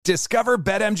Discover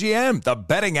BetMGM, the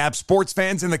betting app sports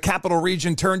fans in the capital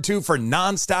region turn to for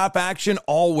nonstop action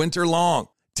all winter long.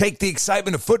 Take the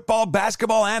excitement of football,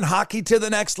 basketball, and hockey to the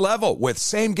next level with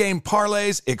same-game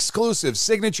parlays, exclusive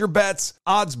signature bets,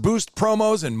 odds boost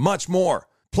promos, and much more.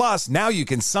 Plus, now you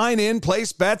can sign in,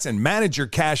 place bets, and manage your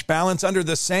cash balance under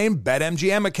the same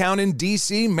BetMGM account in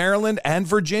D.C., Maryland, and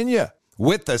Virginia.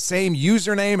 With the same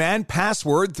username and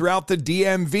password throughout the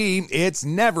DMV, it's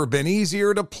never been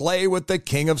easier to play with the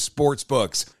king of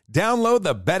sportsbooks. Download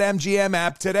the BetMGM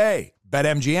app today.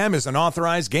 BetMGM is an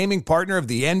authorized gaming partner of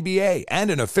the NBA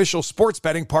and an official sports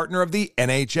betting partner of the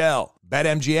NHL.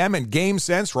 BetMGM and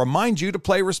GameSense remind you to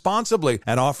play responsibly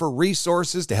and offer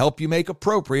resources to help you make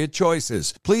appropriate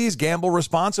choices. Please gamble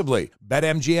responsibly.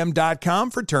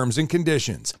 BetMGM.com for terms and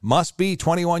conditions. Must be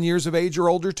 21 years of age or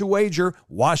older to wager.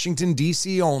 Washington,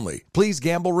 D.C. only. Please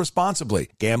gamble responsibly.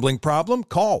 Gambling problem?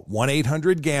 Call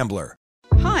 1-800-GAMBLER.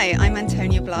 Hi, I'm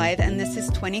Antonia Blythe, and this is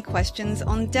 20 Questions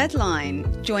on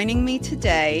Deadline. Joining me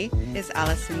today is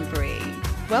Alison Brie.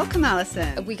 Welcome,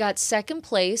 Alison. We got second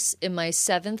place in my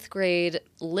 7th grade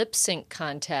lip sync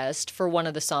contest for one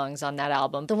of the songs on that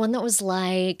album. The one that was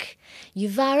like,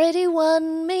 "You've already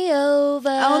won me over."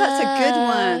 Oh, that's a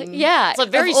good one. Yeah. It's a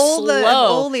very slow. Of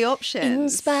all the options. In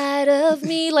spite of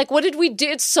me. Like, what did we do?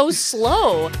 It's so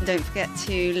slow. Don't forget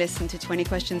to listen to 20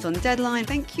 Questions on Deadline.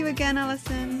 Thank you again,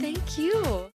 Alison. Thank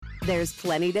you. There's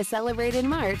plenty to celebrate in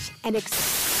March and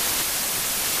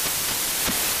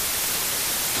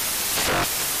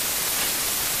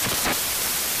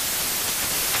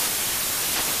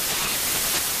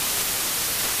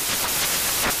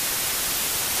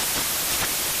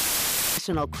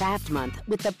National Craft Month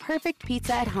with the perfect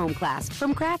pizza at home class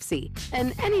from Craftsy.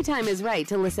 And anytime is right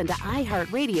to listen to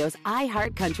iHeartRadio's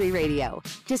iHeartCountry Radio.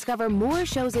 Discover more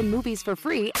shows and movies for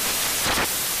free.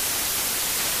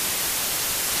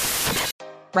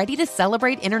 Ready to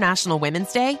celebrate International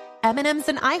Women's Day? M&M's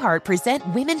and iHeart present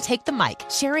Women Take the Mic,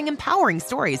 sharing empowering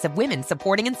stories of women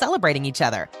supporting and celebrating each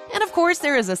other. And of course,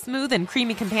 there is a smooth and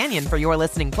creamy companion for your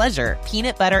listening pleasure,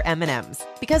 peanut butter M&M's.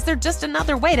 Because they're just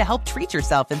another way to help treat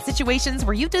yourself in situations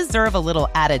where you deserve a little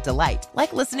added delight,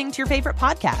 like listening to your favorite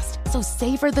podcast. So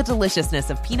savor the deliciousness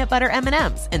of peanut butter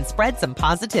M&M's and spread some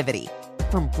positivity.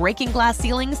 From breaking glass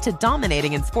ceilings to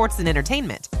dominating in sports and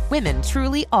entertainment, women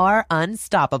truly are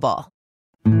unstoppable.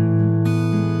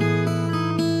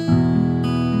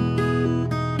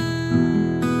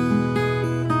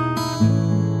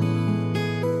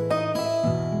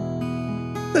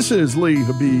 This is Lee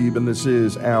Habib, and this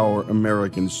is Our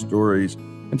American Stories.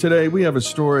 And today we have a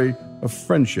story of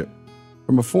friendship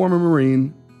from a former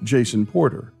Marine, Jason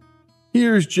Porter.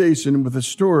 Here's Jason with a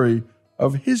story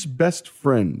of his best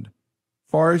friend,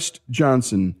 Forrest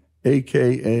Johnson,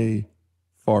 a.k.a.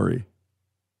 Fari.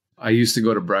 I used to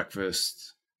go to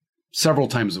breakfast several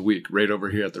times a week right over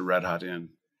here at the Red Hot Inn.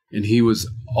 And he was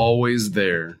always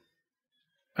there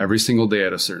every single day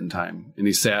at a certain time. And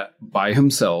he sat by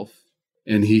himself.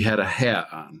 And he had a hat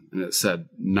on, and it said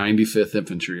 95th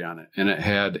Infantry on it. And it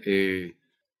had a,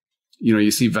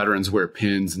 you see veterans wear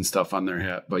pins and stuff on their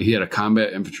hat, but he had a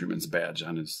combat infantryman's badge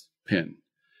on his pin.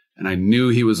 And I knew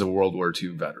he was a World War II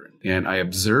veteran. And I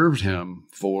observed him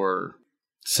for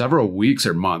several weeks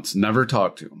or months, never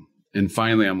talked to him. And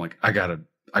finally, I'm like, I gotta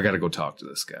go talk to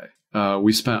this guy.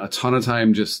 We spent a ton of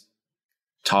time just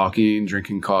talking,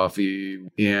 drinking coffee,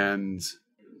 and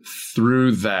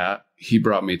through that, he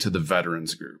brought me to the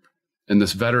veterans group. And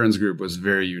this veterans group was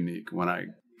very unique when I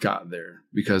got there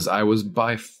because I was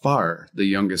by far the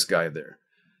youngest guy there.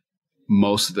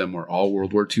 Most of them were all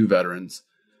World War II veterans.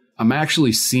 I'm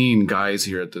actually seeing guys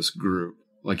here at this group,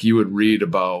 like you would read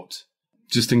about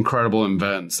just incredible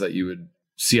events that you would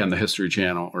see on the History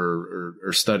Channel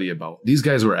or study about. These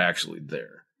guys were actually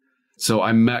there. So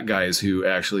I met guys who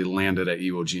actually landed at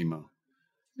Iwo Jima,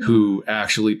 who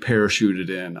actually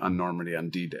parachuted in on Normandy on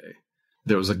D-Day.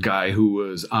 There was a guy who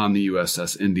was on the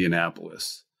USS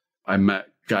Indianapolis. I met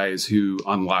guys who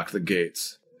unlocked the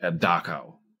gates at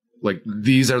Dachau. Like,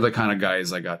 these are the kind of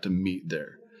guys I got to meet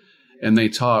there. And they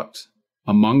talked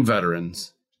among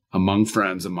veterans, among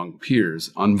friends, among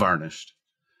peers, unvarnished.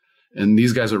 And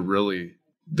these guys are really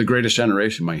the greatest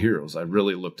generation, my heroes. I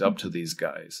really looked up to these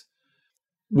guys.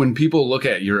 When people look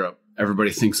at Europe, everybody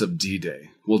thinks of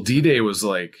D-Day. Well, D-Day was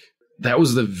that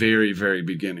was the very, very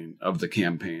beginning of the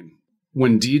campaign.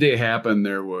 When D-Day happened,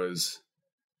 there was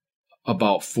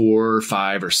about 4,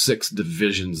 5, or 6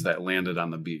 divisions that landed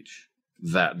on the beach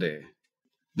that day.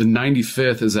 The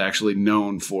 95th is actually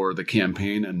known for the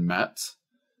campaign in Metz.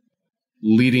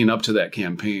 Leading up to that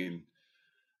campaign,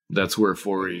 that's where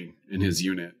Faury and his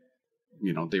unit,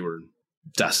 they were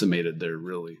decimated there,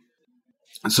 really.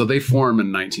 So they form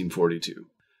in 1942.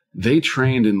 They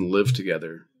trained and lived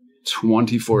together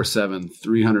 24/7,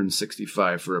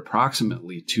 365 for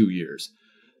approximately 2 years.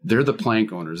 They're the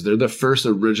plank owners. They're the first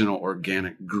original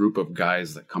organic group of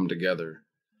guys that come together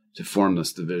to form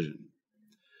this division.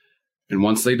 And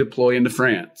once they deploy into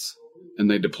France and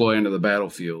they deploy into the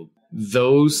battlefield,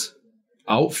 those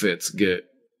outfits get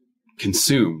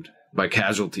consumed by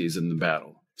casualties in the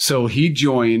battle. So he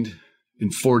joined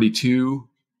in 42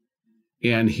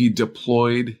 and he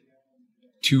deployed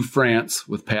to France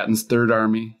with Patton's Third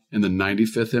Army and the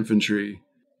 95th Infantry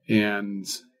and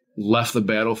left the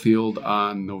battlefield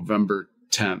on November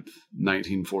 10th,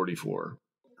 1944.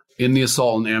 In the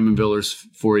assault in Amiens,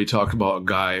 Forey talked about a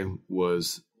guy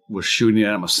was shooting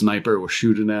at him, a sniper was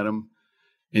shooting at him,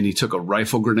 and he took a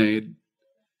rifle grenade.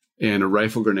 And a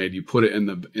rifle grenade, you put it in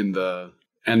the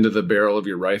end of the barrel of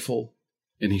your rifle,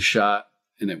 and he shot,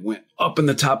 and it went up in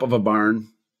the top of a barn,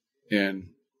 and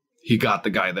he got the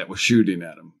guy that was shooting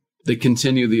at him. They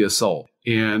continue the assault,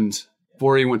 and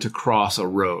Forey went to cross a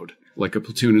road. Like a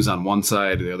platoon is on one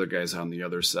side, the other guy's on the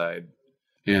other side.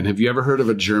 And have you ever heard of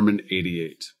a German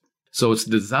 88? So it's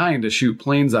designed to shoot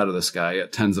planes out of the sky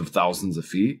at tens of thousands of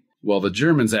feet. Well, the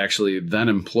Germans actually then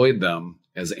employed them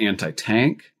as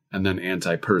anti-tank and then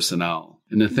anti-personnel.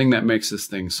 And the thing that makes this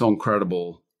thing so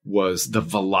incredible was the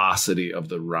velocity of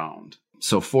the round.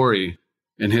 So Forey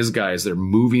and his guys, they're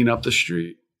moving up the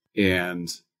street, and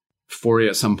Forey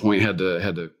at some point had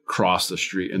to cross the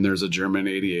street, and there's a German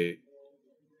 88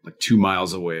 like 2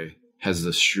 miles away, has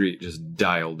the street just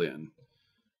dialed in.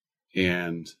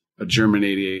 And a German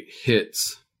 88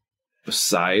 hits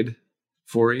beside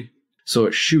Forey. So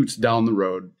it shoots down the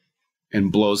road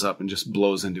and blows up and just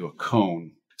blows into a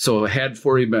cone. So had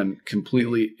Forey been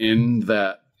completely in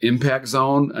that impact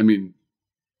zone, I mean,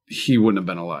 he wouldn't have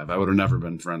been alive. I would have never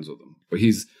been friends with him. But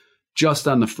he's just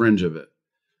on the fringe of it.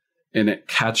 And it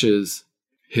catches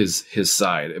his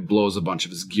side. It blows a bunch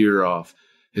of his gear off.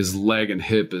 His leg and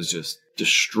hip is just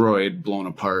destroyed, blown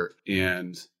apart.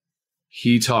 And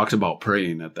he talked about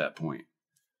praying at that point.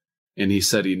 And he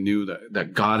said he knew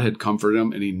that God had comforted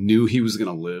him, and he knew he was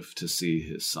going to live to see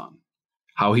his son.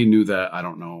 How he knew that, I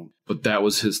don't know. But that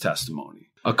was his testimony.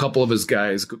 A couple of his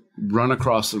guys run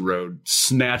across the road,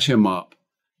 snatch him up.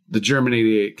 The German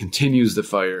 88 continues to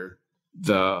fire.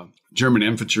 The German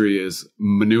infantry is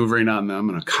maneuvering on them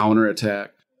in a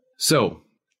counterattack. So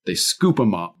they scoop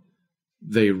him up.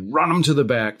 They run him to the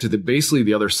back, to basically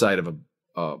the other side of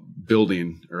a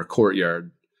building or a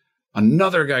courtyard.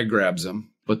 Another guy grabs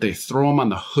him, but they throw him on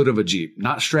the hood of a Jeep,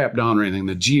 not strapped down or anything.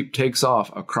 The Jeep takes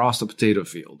off across a potato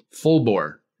field, full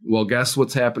bore. Well, guess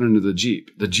what's happening to the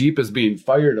Jeep? The Jeep is being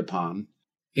fired upon,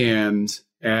 and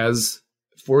as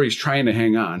Forey's trying to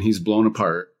hang on, he's blown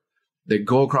apart. They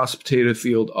go across the potato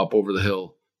field, up over the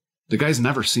hill. The guys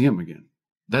never see him again.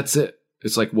 That's it.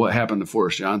 It's like what happened to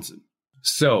Forrest Johnson.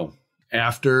 So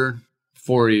after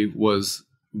Forey was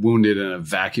wounded and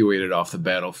evacuated off the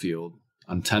battlefield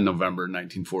on 10 November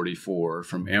 1944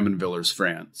 from Amiens,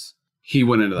 France, he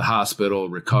went into the hospital,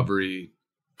 recovery,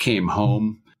 came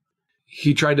home.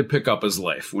 He tried to pick up his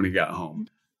life when he got home.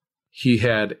 He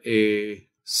had a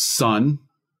son,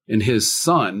 and his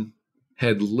son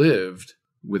had lived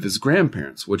with his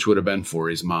grandparents, which would have been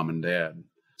Forey's mom and dad.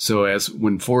 So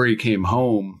when Forey came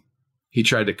home, he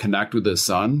tried to connect with his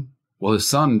son. Well, his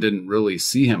son didn't really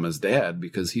see him as dad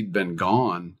because he'd been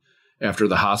gone after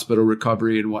the hospital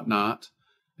recovery and whatnot,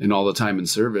 and all the time in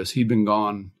service. He'd been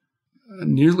gone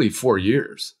nearly 4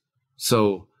 years.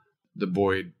 So the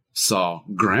boy saw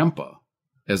Grandpa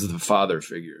as the father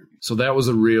figure. So that was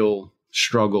a real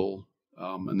struggle,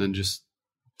 and then just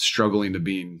struggling to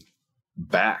being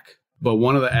back. But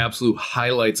one of the absolute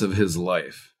highlights of his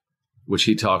life, which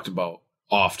he talked about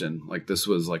often, like this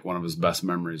was like one of his best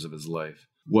memories of his life,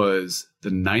 was the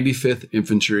 95th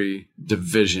Infantry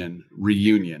Division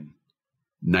reunion,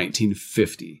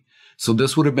 1950. So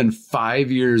this would have been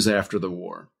 5 years after the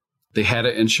war. They had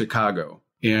it in Chicago,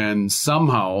 and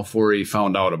somehow Forey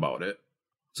found out about it.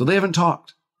 So they haven't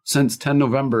talked since 10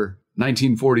 November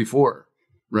 1944,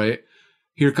 right?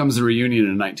 Here comes the reunion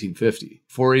in 1950.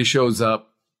 Forey shows up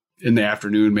in the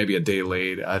afternoon, maybe a day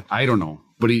late. I don't know.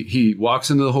 But he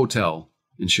walks into the hotel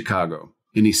in Chicago,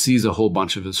 and he sees a whole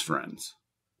bunch of his friends.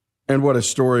 And what a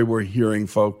story we're hearing,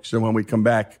 folks. And when we come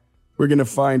back, we're going to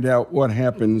find out what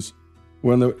happens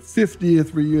when the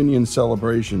 50th reunion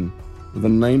celebration of the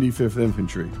 95th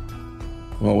Infantry.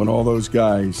 Well, when all those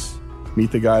guys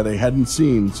meet the guy they hadn't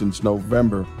seen since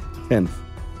November 10th,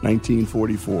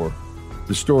 1944.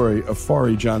 The story of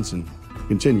Forey Johnson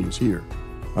continues here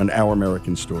on Our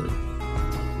American Story.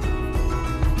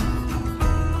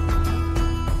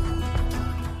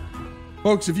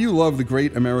 Folks, if you love the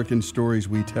great American stories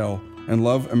we tell and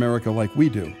love America like we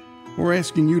do, we're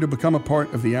asking you to become a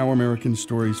part of the Our American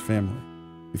Stories family.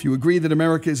 If you agree that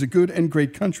America is a good and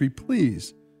great country,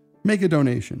 please make a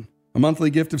donation. A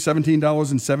monthly gift of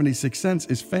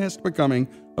 $17.76 is fast becoming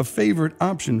a favorite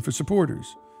option for supporters.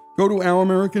 Go to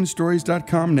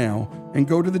OurAmericanStories.com now and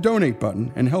go to the donate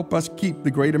button and help us keep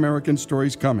the great American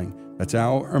stories coming. That's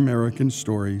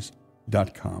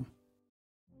OurAmericanStories.com.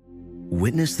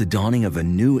 Witness the dawning of a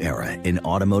new era in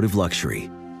automotive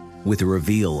luxury with a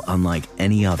reveal unlike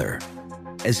any other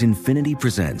as Infiniti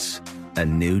presents a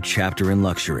new chapter in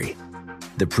luxury,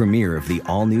 the premiere of the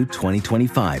all-new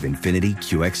 2025 Infiniti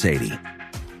QX80.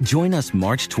 Join us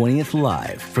March 20th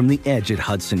live from the Edge at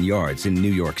Hudson Yards in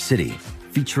New York City,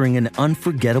 featuring an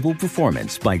unforgettable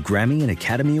performance by Grammy and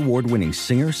Academy Award-winning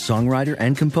singer, songwriter,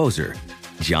 and composer,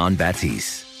 Jon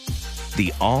Batiste.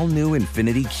 The all-new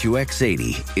Infiniti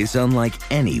QX80 is unlike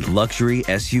any luxury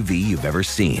SUV you've ever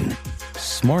seen.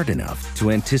 Smart enough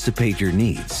to anticipate your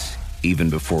needs, even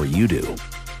before you do.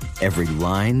 Every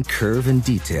line, curve, and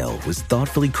detail was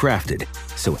thoughtfully crafted,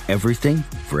 so everything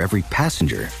for every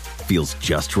passenger feels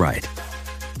just right.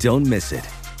 Don't miss it.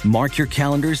 Mark your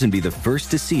calendars and be the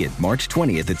first to see it March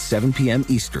 20th at 7 p.m.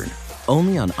 Eastern,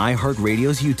 only on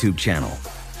iHeartRadio's YouTube channel.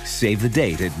 Save the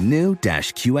date at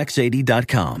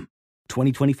new-QX80.com.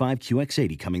 2025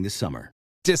 QX80 coming this summer.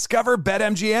 Discover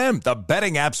BetMGM, the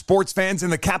betting app sports fans in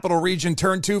the capital region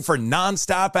turn to for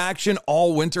nonstop action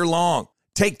all winter long.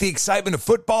 Take the excitement of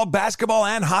football, basketball,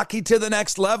 and hockey to the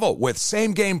next level with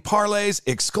same-game parlays,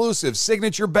 exclusive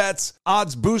signature bets,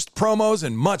 odds boost promos,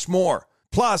 and much more.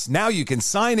 Plus, now you can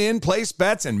sign in, place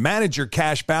bets, and manage your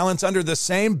cash balance under the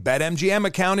same BetMGM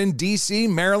account in D.C.,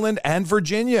 Maryland, and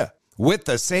Virginia. With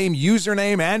the same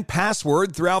username and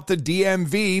password throughout the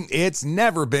DMV, it's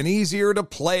never been easier to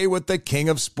play with the king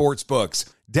of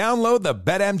sportsbooks. Download the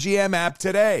BetMGM app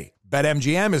today.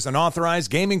 BetMGM is an authorized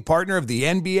gaming partner of the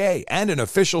NBA and an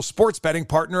official sports betting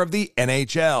partner of the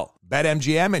NHL.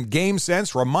 BetMGM and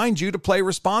GameSense remind you to play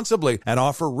responsibly and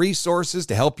offer resources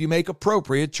to help you make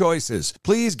appropriate choices.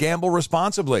 Please gamble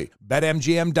responsibly.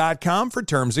 BetMGM.com for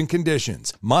terms and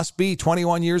conditions. Must be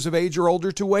 21 years of age or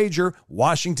older to wager.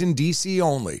 Washington, D.C.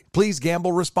 only. Please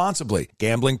gamble responsibly.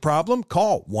 Gambling problem?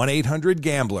 Call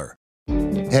 1-800-GAMBLER.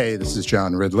 Hey, this is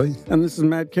John Ridley. And this is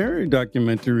Matt Carey,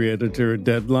 documentary editor at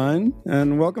Deadline.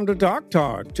 And welcome to Doc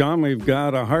Talk. John, we've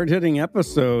got a hard-hitting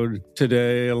episode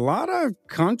today. A lot of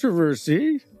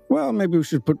controversy. Well, maybe we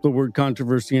should put the word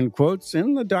controversy in quotes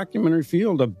in the documentary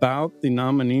field about the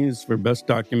nominees for Best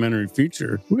Documentary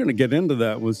Feature. We're going to get into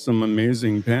that with some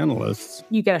amazing panelists.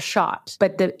 You get a shot,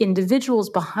 but the individuals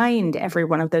behind every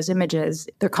one of those images,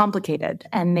 they're complicated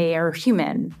and they are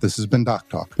human. This has been Doc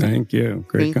Talk. Thank you.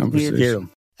 Great conversation. Thank you.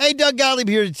 Hey, Doug Gottlieb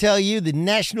here to tell you the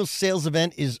national sales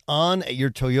event is on at your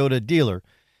Toyota dealer,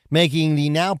 making the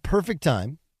now perfect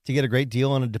time to get a great deal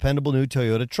on a dependable new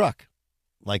Toyota truck,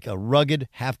 like a rugged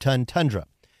half-ton Tundra.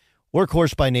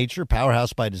 Workhorse by nature,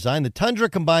 powerhouse by design, the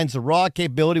Tundra combines the raw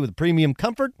capability with premium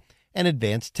comfort and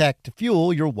advanced tech to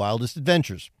fuel your wildest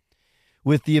adventures.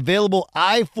 With the available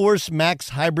iForce Max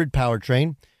hybrid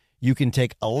powertrain, you can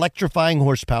take electrifying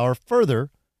horsepower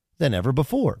further than ever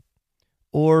before.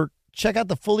 Or check out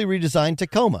the fully redesigned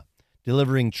Tacoma.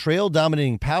 Delivering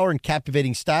trail-dominating power and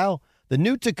captivating style, the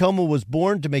new Tacoma was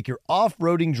born to make your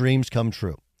off-roading dreams come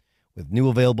true. With new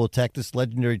available tech, this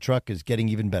legendary truck is getting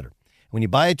even better. When you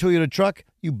buy a Toyota truck,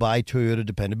 you buy Toyota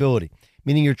dependability,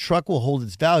 meaning your truck will hold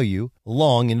its value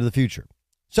long into the future.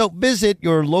 So visit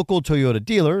your local Toyota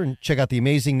dealer and check out the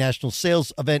amazing national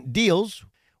sales event deals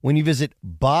when you visit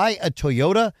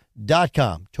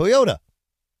buyatoyota.com. Toyota,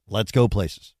 let's go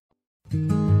places.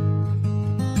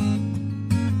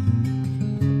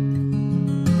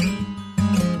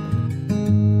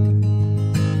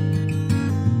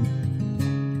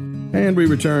 And we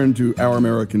return to Our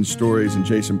American Stories and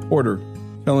Jason Porter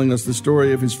telling us the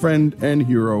story of his friend and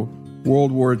hero,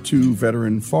 World War II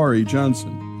veteran Fari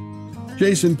Johnson.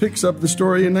 Jason picks up the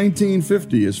story in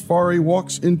 1950 as Fari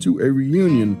walks into a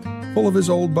reunion full of his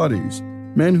old buddies,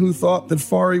 men who thought that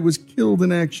Fari was killed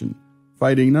in action,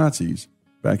 fighting Nazis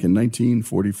back in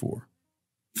 1944.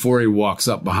 Fari walks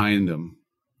up behind him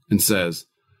and says,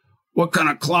 "What kind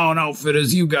of clown outfit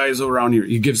is you guys around here?"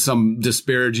 He gives some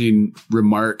disparaging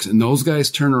remarks, and those guys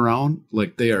turn around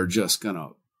like they are just going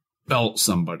to belt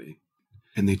somebody.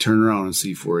 And they turn around and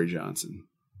see Fari Johnson,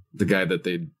 the guy that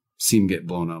they'd seen get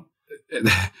blown up.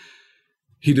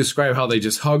 He described how they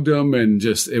just hugged him, and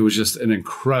it was just an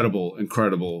incredible,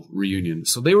 incredible reunion.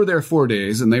 So they were there 4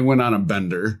 days, and they went on a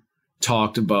bender,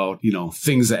 talked about,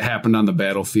 things that happened on the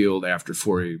battlefield after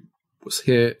Fari was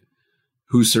hit,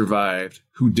 who survived,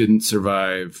 who didn't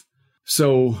survive.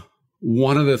 So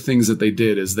one of the things that they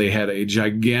did is they had a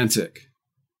gigantic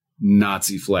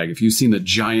Nazi flag. If you've seen the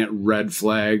giant red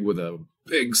flag with a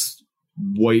big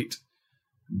white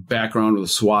background with a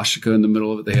swastika in the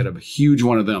middle of it, they had a huge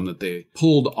one of them that they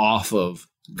pulled off of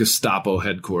Gestapo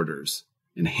headquarters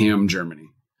in Hamm, Germany.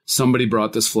 Somebody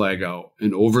brought this flag out,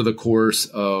 and over the course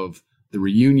of the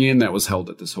reunion that was held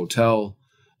at this hotel,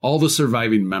 all the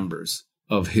surviving members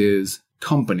of his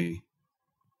company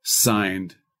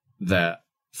signed that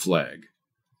flag.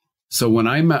 So when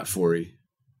I met Forey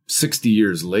 60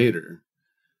 years later,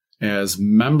 as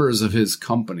members of his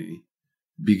company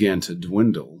began to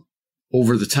dwindle,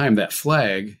 over the time that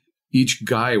flag, each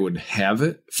guy would have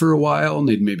it for a while, and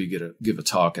they'd maybe give a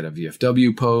talk at a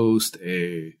VFW post,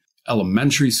 a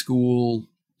elementary school,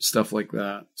 stuff like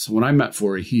that. So when I met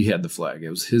Forey, he had the flag. It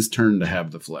was his turn to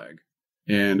have the flag.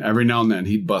 And every now and then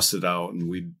he'd bust it out, and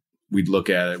we'd look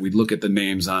at it. We'd look at the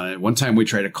names on it. One time we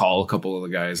tried to call a couple of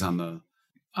the guys on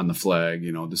the flag.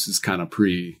 You know, this is kind of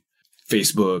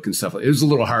pre-Facebook and stuff. It was a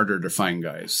little harder to find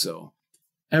guys. So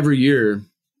every year,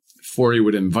 Forey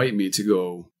would invite me to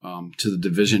go to the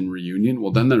division reunion.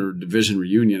 Well, then the division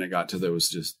reunion I got to, there was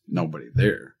just nobody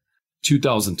there.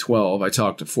 2012, I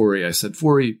talked to Forey. I said,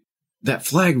 Forey, that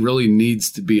flag really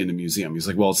needs to be in the museum. He's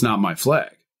like, well, it's not my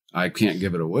flag. I can't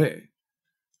give it away.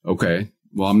 Okay.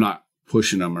 Well, I'm not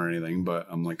pushing them or anything, but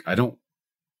I'm like, I don't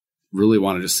really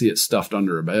want to just see it stuffed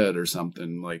under a bed or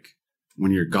something. Like,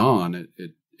 when you're gone,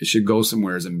 it should go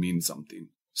somewhere as it means something.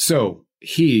 So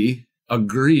he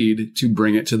agreed to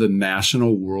bring it to the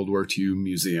National World War II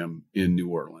Museum in New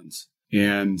Orleans.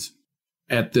 And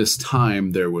at this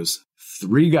time, there was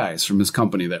 3 guys from his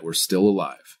company that were still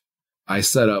alive. I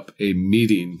set up a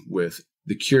meeting with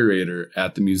the curator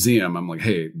at the museum. I'm like,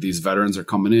 hey, these veterans are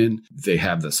coming in. They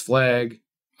have this flag.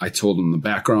 I told them the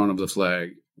background of the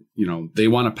flag. You know, they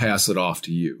want to pass it off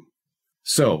to you.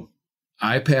 So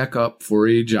I pack up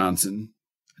Forey Johnson,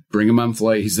 bring him on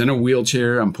flight. He's in a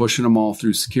wheelchair. I'm pushing him all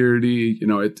through security. You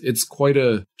know, it's quite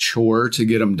a chore to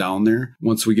get him down there.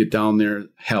 Once we get down there,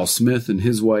 Hal Smith and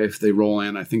his wife, they roll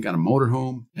in, I think, on a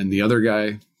motorhome. And the other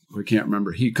guy, who I can't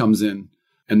remember, he comes in,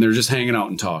 and they're just hanging out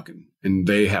and talking. And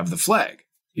they have the flag.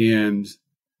 And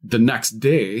the next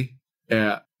day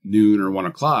at noon or 1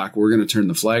 o'clock, we're going to turn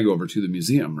the flag over to the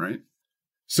museum, right?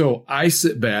 So I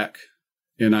sit back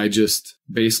and I just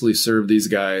basically serve these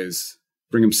guys,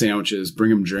 bring them sandwiches,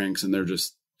 bring them drinks, and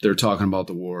they're talking about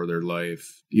the war, their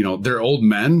life. You know, they're old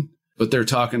men, but they're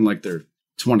talking like they're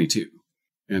 22.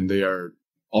 And they are,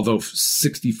 although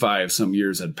 65 some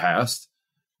years had passed,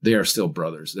 they are still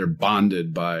brothers. They're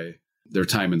bonded by their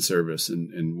time in service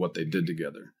and what they did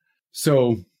together.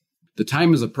 So the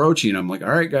time is approaching. I'm like, all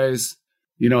right, guys,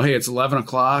 you know, hey, it's 11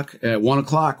 o'clock. At 1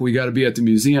 o'clock, we got to be at the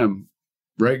museum.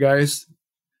 Right, guys?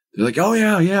 They're like, oh,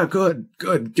 yeah, good.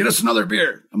 Get us another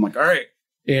beer. I'm like, all right.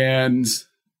 And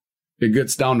it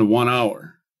gets down to 1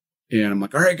 hour. And I'm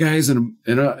like, all right, guys, in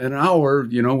an hour,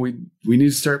 you know, we need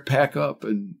to start pack up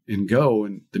and go.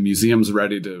 And the museum's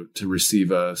ready to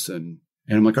receive us. And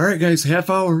I'm like, all right, guys, half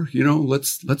hour, you know,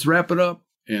 let's wrap it up.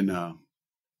 And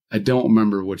I don't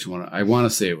remember which one. I want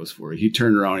to say it was Forey. He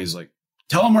turned around. He's like,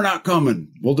 tell them we're not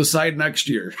coming. We'll decide next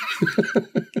year.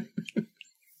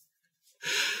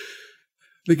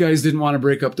 The guys didn't want to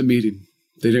break up the meeting.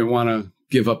 They didn't want to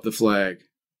give up the flag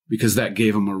because that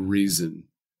gave them a reason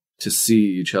to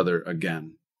see each other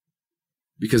again.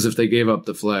 Because if they gave up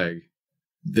the flag,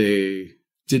 they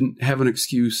didn't have an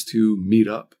excuse to meet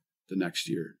up the next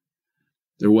year.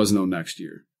 There was no next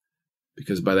year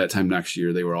because by that time next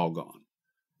year, they were all gone.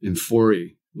 And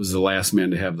Forey was the last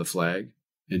man to have the flag,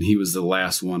 and he was the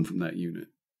last one from that unit.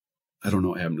 I don't know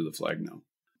what happened to the flag now.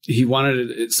 He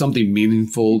wanted something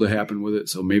meaningful to happen with it,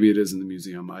 so maybe it is in the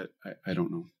museum. I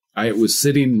don't know. I was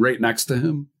sitting right next to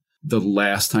him the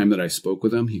last time that I spoke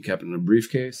with him. He kept it in a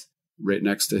briefcase right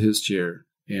next to his chair,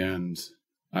 and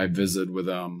I visited with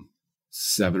him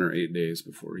 7 or 8 days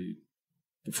before he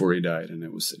died, and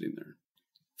it was sitting there.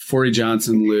 Forey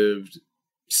Johnson lived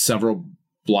several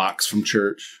blocks from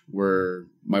church where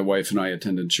my wife and I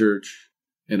attended church.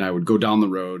 And I would go down the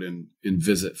road and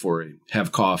visit Forey,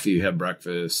 have coffee, have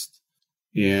breakfast.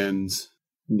 And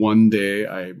one day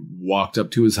I walked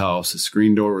up to his house. His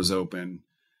screen door was open.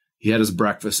 He had his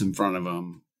breakfast in front of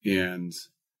him. And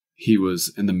he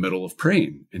was in the middle of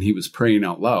praying. And he was praying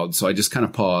out loud. So I just kind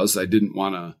of paused. I didn't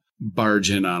want to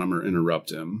barge in on him or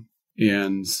interrupt him.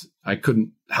 And I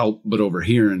couldn't help but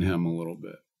overhearing him a little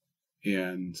bit.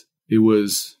 And it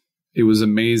was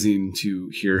amazing to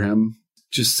hear him.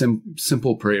 Just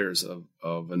simple prayers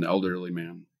of an elderly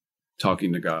man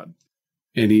talking to God.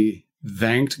 And he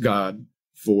thanked God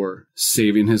for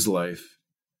saving his life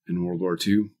in World War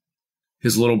II.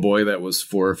 His little boy that was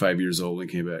 4 or 5 years old and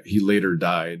came back, he later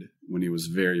died when he was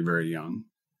very, very young.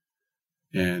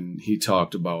 And he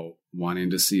talked about wanting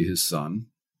to see his son.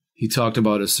 He talked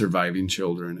about his surviving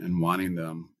children and wanting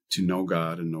them to know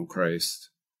God and know Christ.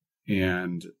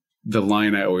 And the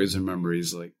line I always remember,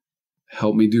 he's like,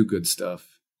 help me do good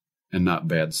stuff and not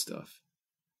bad stuff.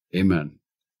 Amen.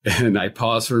 And I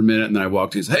paused for a minute and then I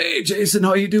walked in and said, hey, Jason,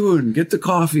 how you doing? Get the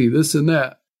coffee, this and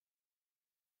that.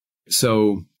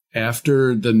 So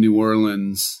after the New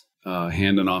Orleans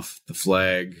handing off the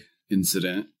flag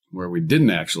incident, where we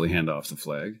didn't actually hand off the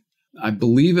flag, I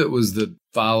believe it was the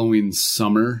following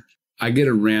summer, I get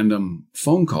a random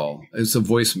phone call. It's a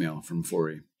voicemail from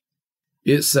Forey.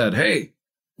 It said, hey,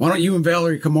 why don't you and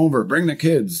Valerie come over? Bring the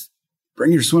kids.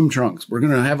 Bring your swim trunks. We're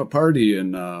going to have a party,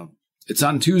 and it's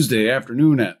on Tuesday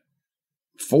afternoon at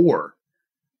 4.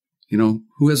 You know,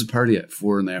 who has a party at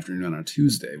 4 in the afternoon on a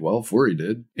Tuesday? Well, Forey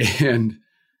did. And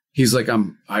he's like,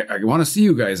 I want to see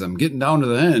you guys. I'm getting down to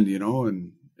the end, you know,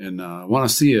 and I want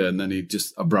to see you. And then he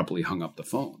just abruptly hung up the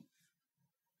phone.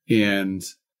 And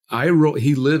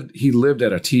he lived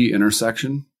at a T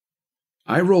intersection.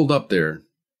 I rolled up there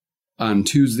on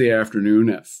Tuesday afternoon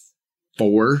at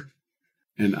 4,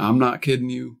 and I'm not kidding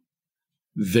you.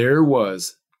 There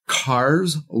was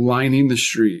cars lining the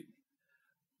street,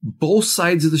 both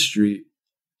sides of the street,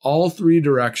 all 3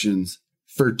 directions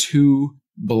for 2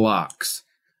 blocks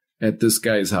at this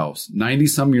guy's house.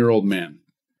 90-some-year-old man.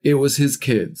 It was his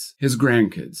kids, his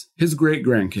grandkids, his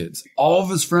great-grandkids, all of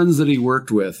his friends that he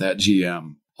worked with at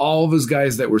GM, all of his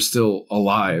guys that were still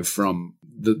alive from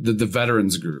the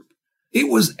veterans group. It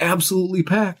was absolutely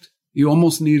packed. You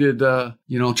almost needed,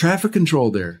 traffic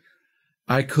control there.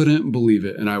 I couldn't believe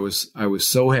it. And I was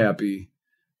so happy.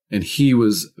 And he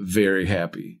was very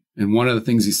happy. And one of the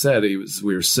things he said,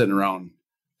 we were sitting around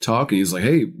talking. He's like,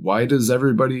 hey, why does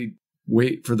everybody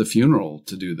wait for the funeral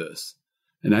to do this?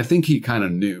 And I think he kind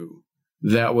of knew.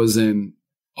 That was in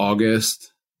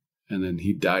August. And then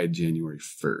he died January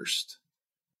 1st.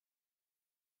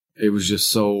 It was just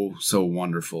so, so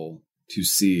wonderful to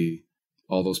see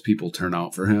all those people turn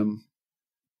out for him.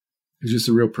 It was just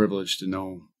a real privilege to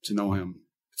know him.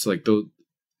 It's like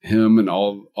him and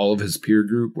all of his peer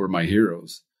group were my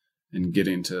heroes, and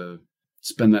getting to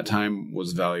spend that time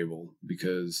was valuable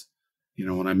because, you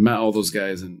know, when I met all those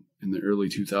guys in the early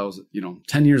 2000s,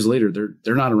 10 years later,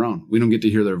 they're not around. We don't get to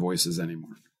hear their voices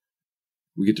anymore.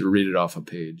 We get to read it off a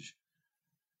page.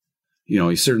 You know,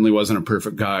 he certainly wasn't a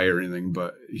perfect guy or anything,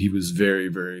 but he was very,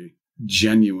 very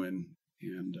genuine,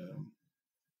 and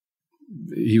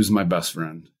he was my best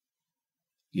friend.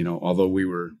 You know, although we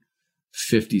were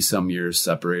 50 some years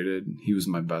separated, he was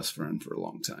my best friend for a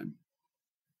long time.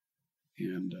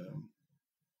 And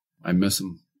I miss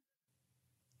him.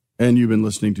 And you've been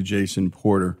listening to Jason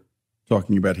Porter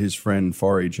talking about his friend,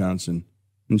 Forey Johnson.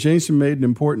 And Jason made an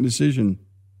important decision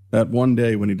that one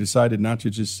day when he decided not to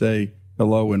just say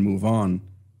hello and move on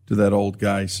to that old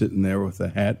guy sitting there with a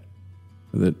hat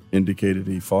that indicated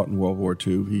he fought in World War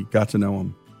II. He got to know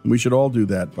him. And we should all do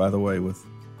that, by the way, with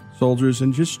soldiers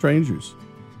and just strangers,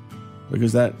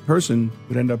 because that person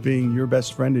could end up being your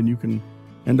best friend and you can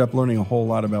end up learning a whole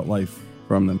lot about life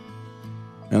from them.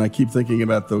 And I keep thinking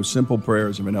about those simple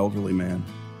prayers of an elderly man.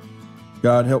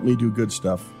 God, help me do good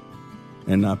stuff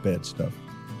and not bad stuff.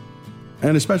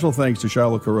 And a special thanks to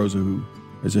Charlotte Carosa, who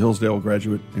is a Hillsdale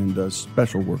graduate and does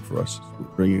special work for us,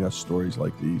 bringing us stories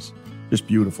like these. Just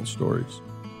beautiful stories.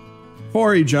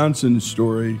 Forey Johnson's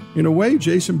story, in a way,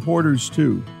 Jason Porter's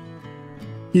too,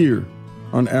 here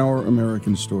on Our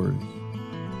American Stories.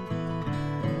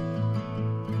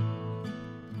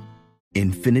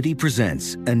 Infiniti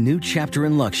presents a new chapter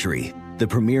in luxury, the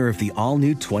premiere of the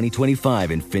all-new 2025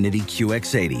 Infiniti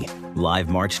QX80, live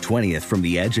March 20th from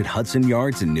the Edge at Hudson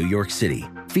Yards in New York City,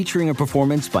 featuring a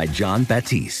performance by John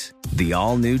Batiste. The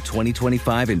all-new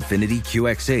 2025 Infiniti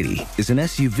QX80 is an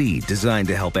SUV designed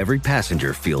to help every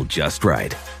passenger feel just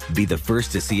right. Be the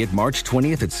first to see it March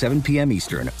 20th at 7 p.m.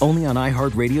 Eastern, only on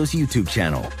iHeartRadio's YouTube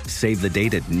channel. Save the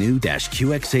date at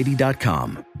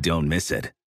new-QX80.com. Don't miss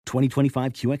it.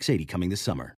 2025 QX80 coming this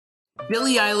summer.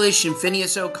 Billie Eilish and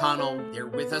Phineas O'Connell, they're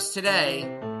with us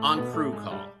today on Crew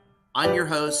Call. I'm your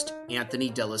host, Anthony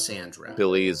D'Alessandro.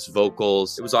 Billie's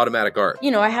vocals, it was automatic art.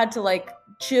 You know, I had to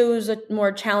choose a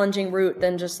more challenging route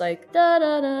than just da da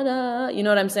da da. You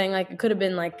know what I'm saying? It could have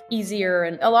been easier.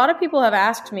 And a lot of people have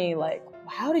asked me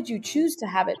how did you choose to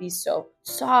have it be so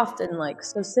soft and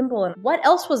so simple? And what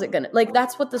else was it gonna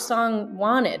that's what the song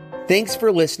wanted. Thanks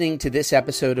for listening to this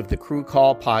episode of the Crew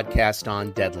Call podcast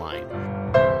on Deadline.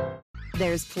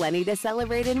 There's plenty to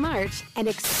celebrate in March and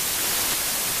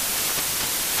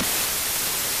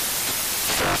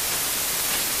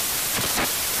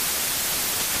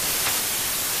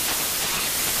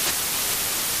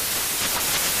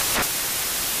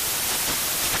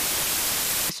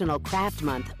National Craft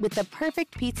Month with the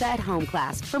perfect pizza at home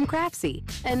class from Craftsy.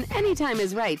 And anytime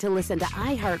is right to listen to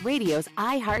iHeartRadio's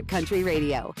iHeart Country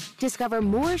Radio. Discover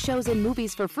more shows and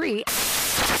movies for free.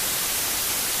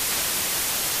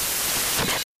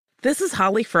 This is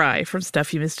Holly Fry from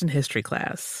Stuff You Missed in History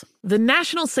class. The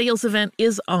national sales event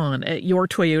is on at your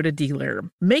Toyota dealer,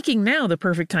 making now the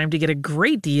perfect time to get a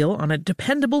great deal on a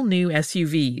dependable new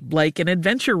SUV, like an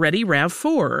adventure-ready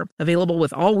RAV4. Available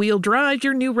with all-wheel drive,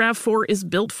 your new RAV4 is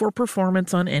built for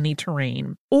performance on any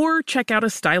terrain. Or check out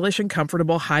a stylish and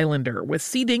comfortable Highlander with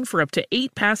seating for up to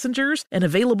 8 passengers and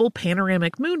available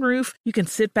panoramic moonroof. You can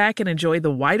sit back and enjoy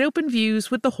the wide-open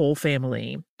views with the whole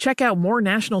family. Check out more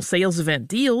national sales event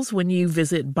deals when you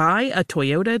visit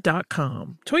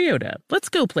buyatoyota.com. Toyota, let's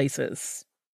go places.